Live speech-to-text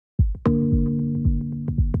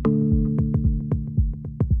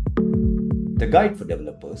The guide for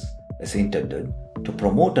developers is intended to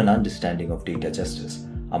promote an understanding of data justice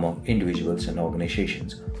among individuals and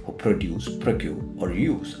organizations who produce, procure, or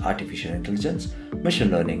use artificial intelligence,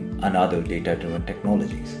 machine learning, and other data-driven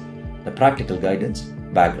technologies. The practical guidance,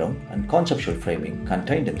 background, and conceptual framing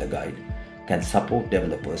contained in the guide can support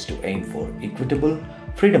developers to aim for equitable,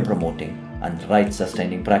 freedom-promoting, and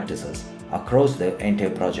right-sustaining practices across their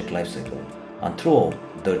entire project lifecycle and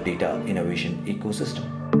throughout the data innovation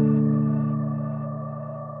ecosystem.